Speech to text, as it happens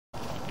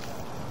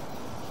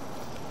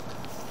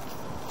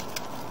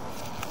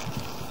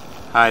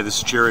Hi, this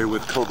is Jerry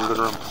with Cobra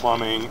Interim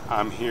Plumbing.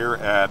 I'm here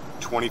at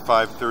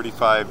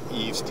 2535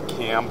 East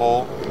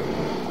Campbell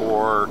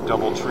for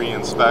DoubleTree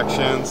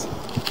inspections.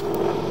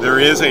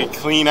 There is a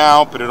clean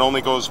out, but it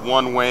only goes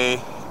one way.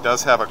 It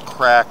does have a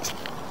cracked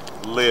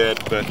lid,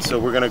 but so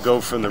we're going to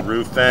go from the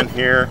roof vent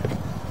here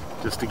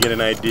just to get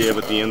an idea of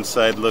what the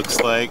inside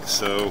looks like.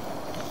 So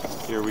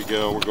here we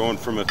go. We're going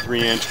from a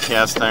 3-inch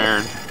cast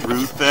iron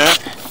roof vent.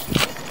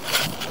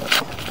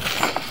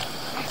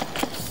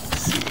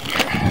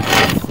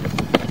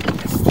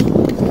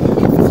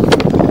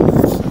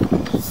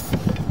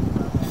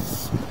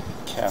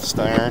 Cast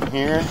iron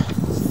here,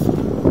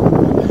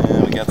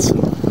 and we got some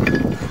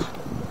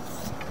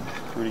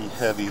pretty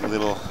heavy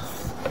little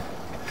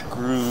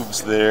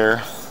grooves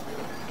there.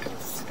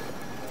 Looks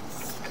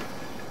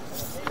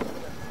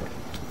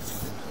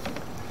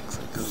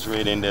like it goes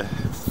right into,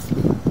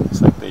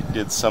 looks like they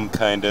did some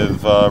kind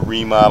of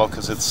remodel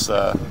because it's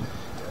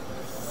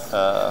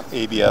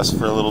ABS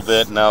for a little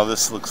bit. Now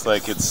this looks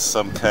like it's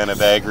some kind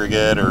of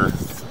aggregate, or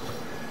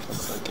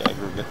looks like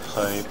aggregate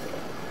pipe.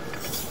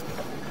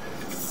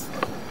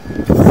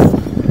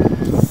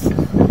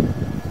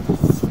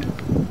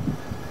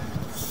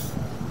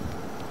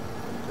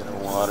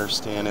 Water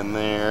standing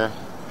there.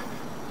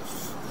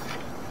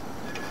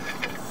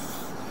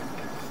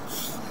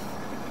 It's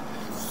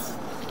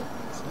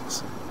like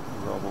some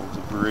rubble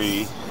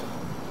debris.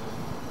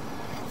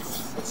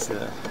 It's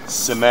a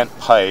cement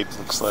pipe,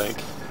 looks like.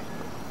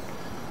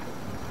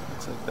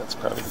 Looks like that's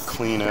probably the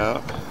clean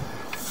out.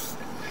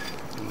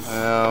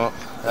 Now,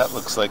 that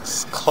looks like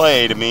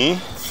clay to me.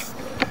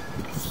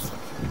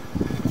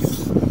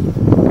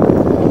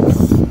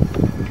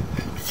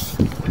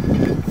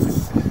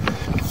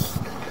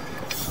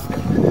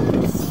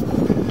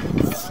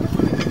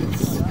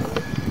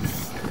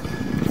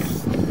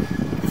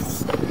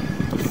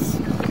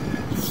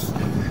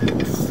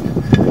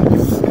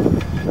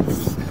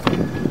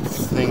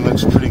 Thing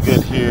looks pretty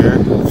good here.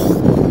 Looks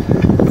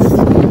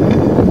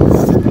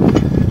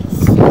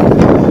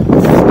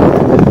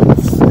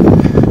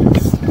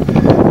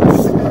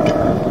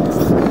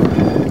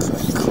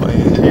like clay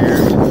here.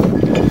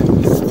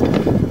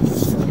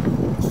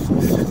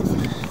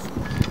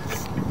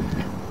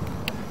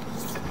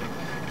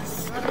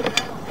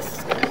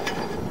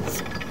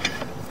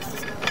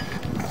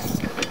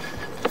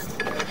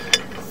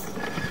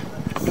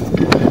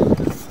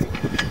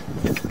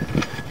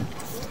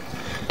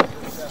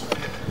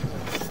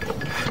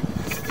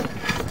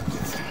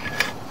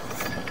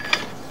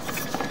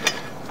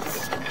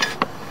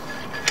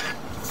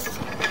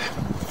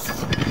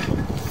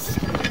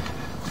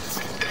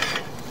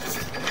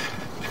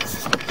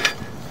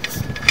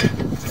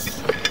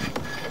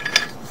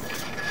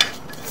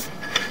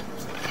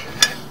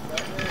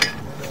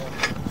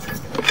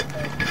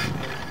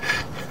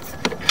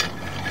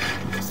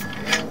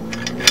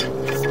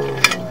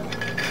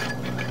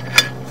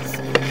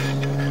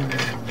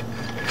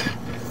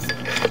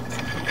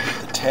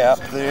 Tap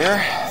there.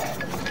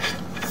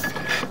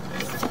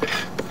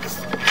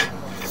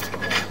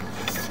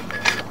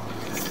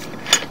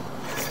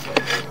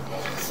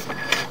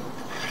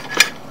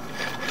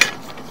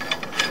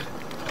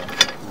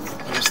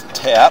 There's the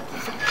tap.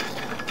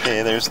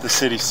 Okay, there's the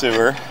city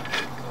sewer.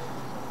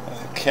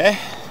 Okay.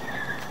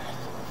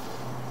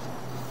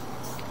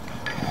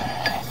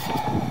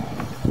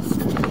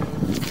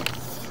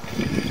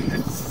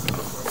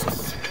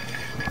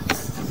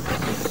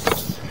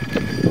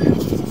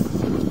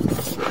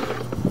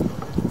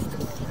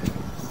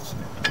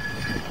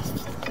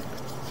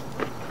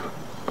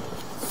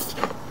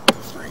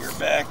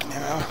 Back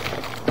now.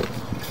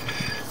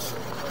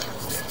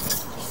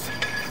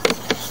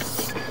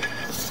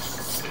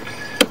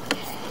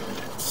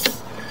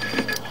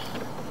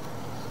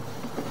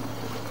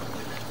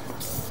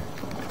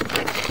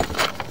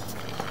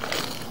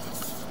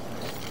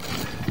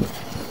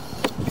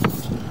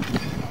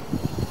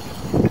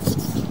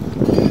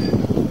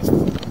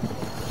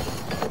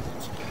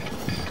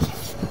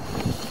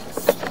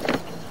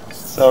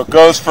 So it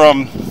goes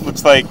from,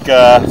 looks like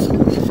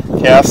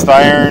cast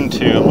iron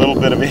to a little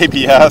bit of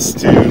ABS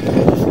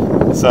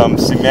to some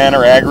cement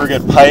or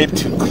aggregate pipe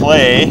to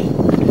clay.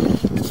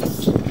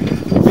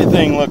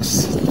 Everything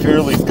looks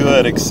fairly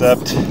good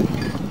except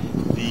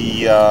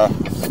the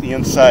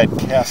inside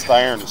cast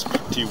iron is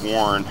pretty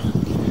worn.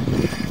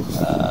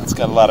 It's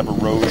got a lot of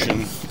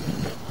erosion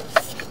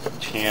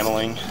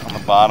channeling on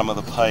the bottom of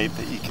the pipe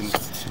that you can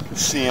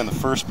see in the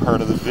first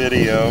part of the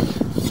video.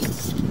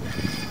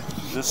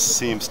 This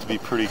seems to be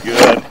pretty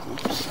good.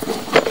 Oops.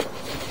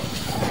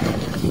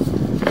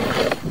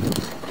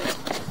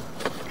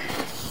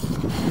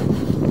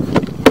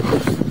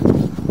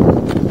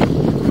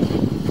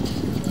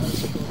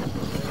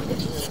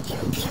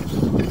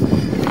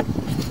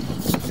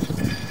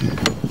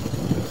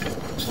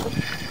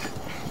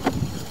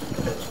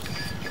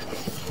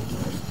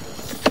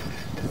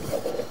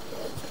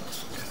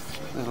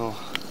 Little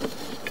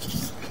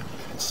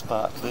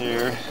spot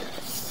there.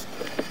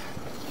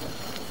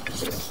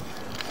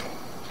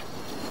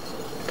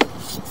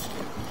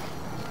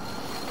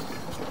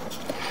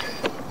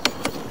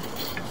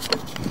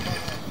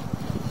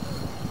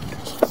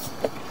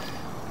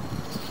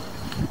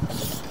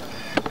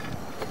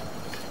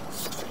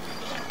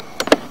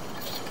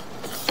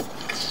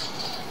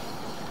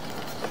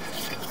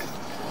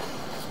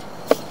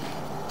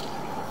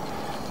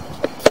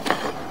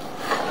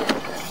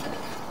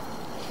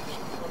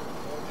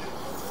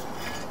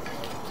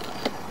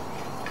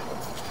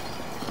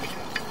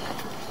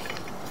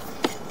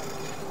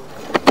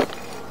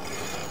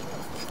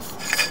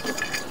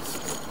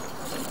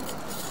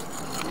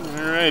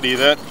 Alrighty,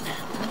 that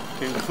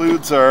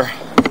concludes our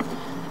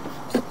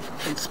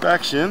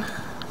inspection.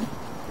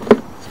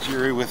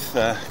 Jerry with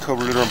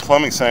Cobra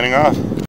Plumbing signing off.